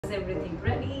is everything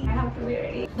ready? I have to be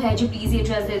ready. Bhaiji, please ये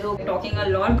dress दे दो. Talking a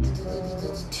lot.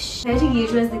 Bhaiji ये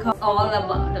dress दिखा. All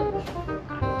about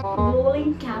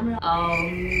rolling camera.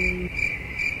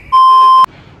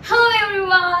 Hello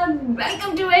everyone,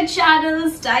 welcome to my channel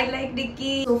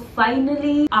Stylelikeniki. So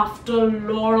finally, after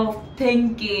a lot of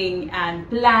thinking and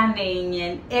planning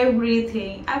and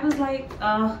everything, I was like,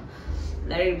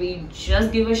 let me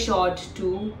just give a shot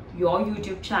to your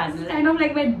YouTube channel. Kind of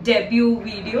like my debut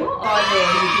video on your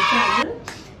YouTube channel.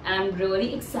 And I'm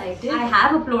really excited. I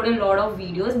have uploaded a lot of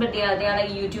videos, but they are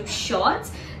like YouTube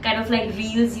shorts, kind of like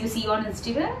reels you see on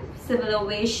Instagram, similar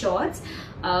way shorts,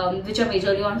 which are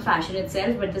majorly on fashion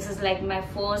itself. But this is like my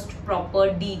first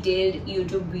proper detailed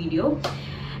YouTube video.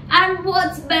 And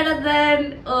what's better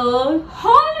than a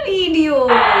haul video?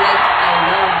 Like,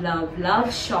 I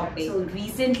love shopping. So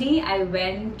recently I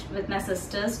went with my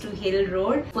sisters to Hill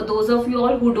Road. For those of you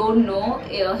all who don't know,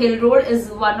 Hill Road is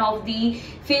one of the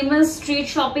famous street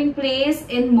shopping place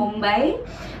in Mumbai,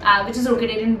 which is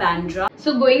located in Bandra.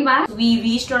 So going back, we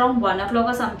reached around 1 o'clock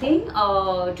or something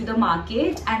to the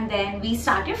market, and then we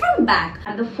started from back.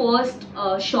 And the first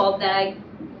shop that I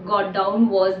got down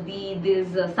was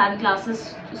this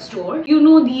sunglasses store. You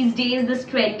know, these days this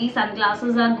trendy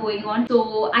sunglasses are going on.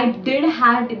 So I did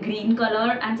had green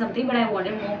color and something, but I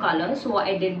wanted more color, so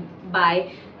I did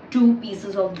buy 2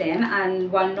 pieces of them,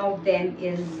 and one of them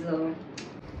is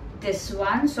this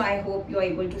one. So I hope you're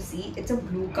able to see. It's a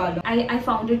blue color. I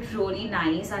found it really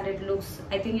nice, and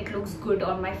I think it looks good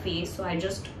on my face, so I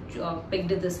just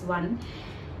picked this one.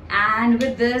 And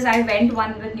with this I went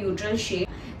one with neutral shade.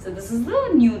 So this is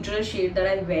the neutral shade that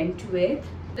I went with.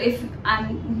 If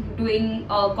I'm doing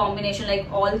a combination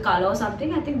like all color or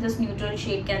something, I think this neutral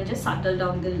shade can just settle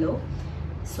down the look.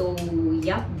 So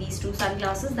yeah, these 2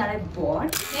 sunglasses that I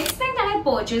bought. Next thing that I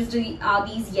purchased are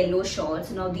these yellow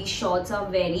shorts. Now these shorts are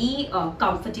very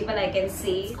comfortable, I can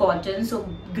say. It's cotton, so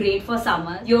great for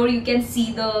summer. Here you can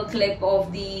see the clip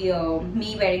of the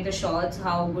me wearing the shorts,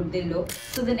 how good they look.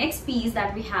 So the next piece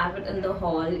that we have in the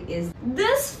haul is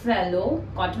this fellow.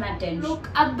 Caught my attention. Look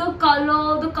at the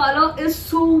color. The color is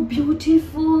so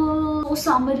beautiful, so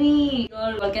summery.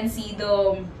 Here you can see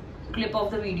the clip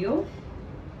of the video,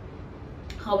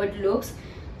 how it looks.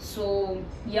 So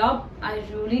yeah, I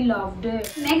really loved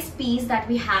it. Next piece that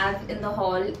we have in the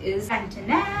haul is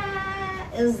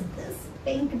this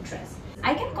pink dress.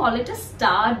 I can call it a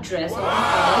star dress or a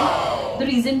haul. The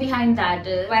reason behind that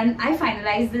is when I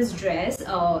finalized this dress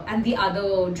and the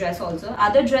other dress also.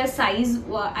 Other dress size,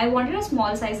 I wanted a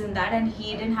small size in that, and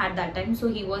he didn't have that time, so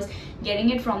he was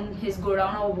getting it from his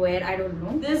godown or where, I don't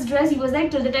know. This dress, he was like,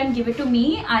 till the time give it to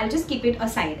me, I'll just keep it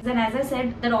aside. And as I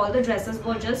said, that all the dresses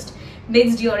were just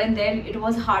mixed here and there. It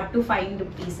was hard to find the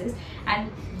pieces, and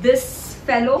this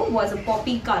fellow was a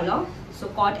poppy color, so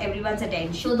caught everyone's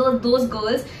attention. So those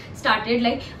girls started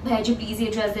like, Bhaiji please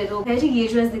ye dress de do, Bhaiji ye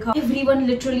dress dikha. Everyone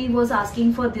literally was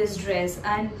asking for this dress,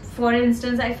 and for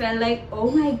instance I felt like,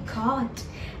 oh my god,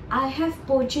 I have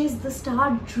purchased the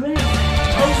star dress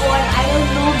or what, I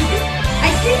don't know, because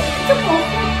I think it's a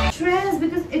perfect dress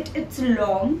because it's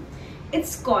long,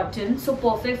 it's cotton, so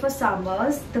perfect for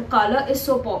summers. The color is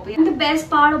so poppy, and the best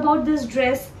part about this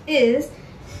dress is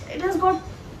it has got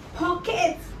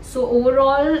pockets. So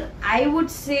overall I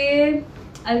would say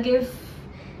I'll give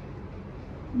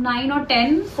 9 or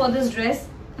 10 for this dress.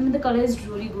 I mean, the color is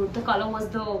really good. The color was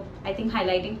the, I think,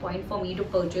 highlighting point for me to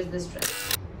purchase this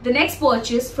dress. The next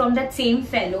purchase from that same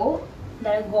fellow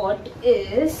that I got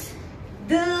is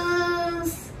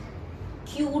this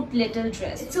cute little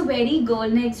dress. It's a very girl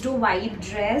next door vibe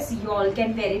dress. You all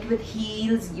can wear it with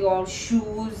heels, your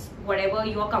shoes, whatever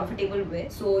you are comfortable with.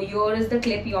 So here is the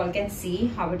clip. You all can see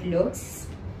how it looks,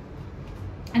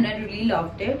 and I really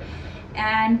loved it.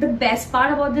 And the best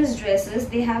part about this dress is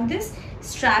they have this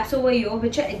straps over here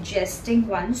which are adjusting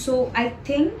ones. So I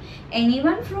think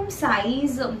anyone from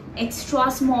size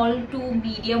extra small to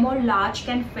medium or large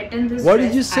can fit in this dress. What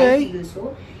did you say? I feel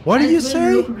so. What did you say?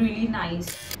 It will look really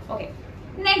nice. Okay,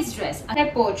 next dress I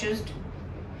purchased.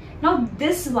 Now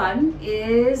this one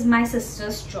is my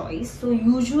sister's choice. So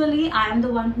usually I am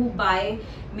the one who buy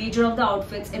major of the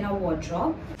outfits in a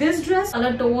wardrobe. This dress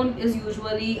color tone is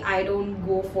usually I don't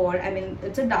go for. I mean,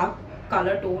 it's a dark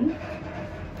color tone,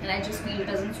 and I just feel it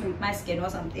doesn't suit my skin or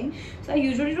something, so I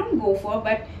usually don't go for,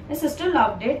 but my sister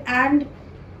loved it. And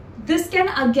this can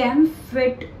again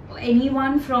fit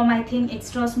anyone from, I think,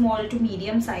 extra small to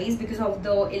medium size because of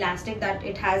the elastic that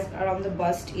it has around the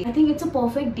bust. I think it's a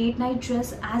perfect date night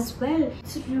dress as well.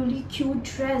 It's a really cute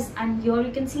dress, and here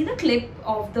you can see the clip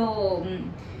of the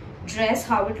dress,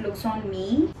 how it looks on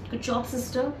me. Good job,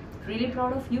 sister. Really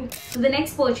proud of you. So the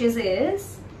next purchase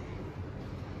is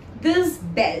this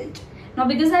belt. Now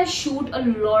because I shoot a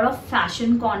lot of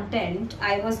fashion content,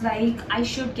 I was like I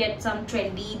should get some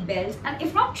trendy belts, and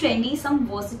if not trendy, some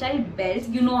versatile belts.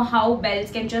 You know how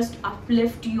belts can just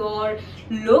uplift your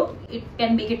look, it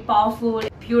can make it powerful,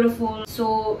 beautiful.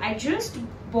 So I just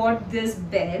bought this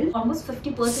belt, almost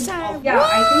 50% off. Yeah,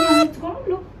 I think it's gonna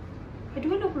look, it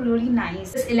will look really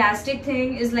nice. This elastic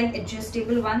thing is like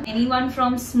adjustable one. Anyone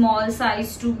from small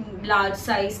size to large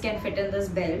size can fit in this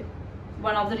belt.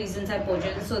 One of the reasons I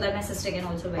purchased, so that my sister can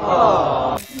also wear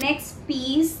it. Next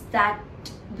piece that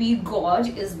we got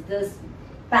is this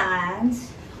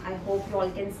pants. I hope you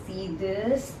all can see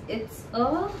this. It's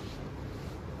a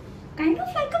kind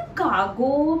of like a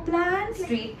cargo pant,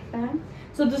 straight pant.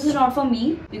 So this is not for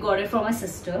me. We got it from my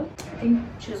sister. I think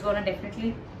she's gonna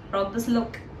definitely rock this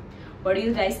look. What do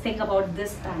you guys think about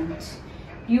this pant?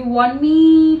 You want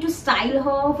me to style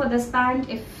her for this pant?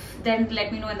 If then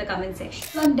let me know in the comment section.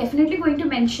 So I'm definitely going to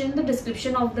mention the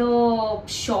description of the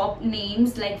shop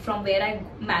names, like from where I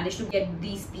managed to get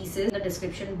these pieces, in the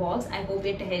description box. I hope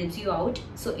it helps you out.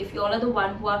 So if you all are the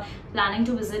one who are planning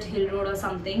to visit Hill Road or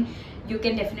something, you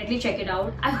can definitely check it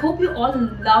out. I hope you all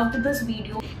loved this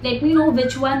video. Let me know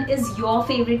which one is your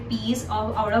favorite piece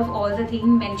out of all the things.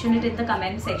 Mention it in the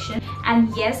comment section.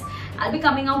 And yes, I'll be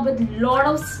coming out with a lot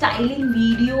of styling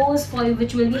videos for you,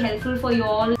 which will be helpful for you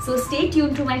all. So stay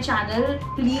tuned to my channel.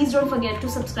 Please don't forget to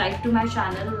subscribe to my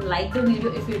channel, like the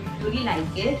video if you really like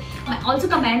it. Also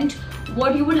comment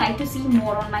what you would like to see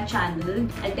more on my channel.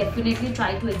 I'll definitely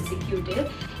try to execute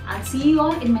it. I'll see you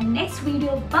all in my next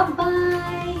video. Bye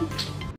bye.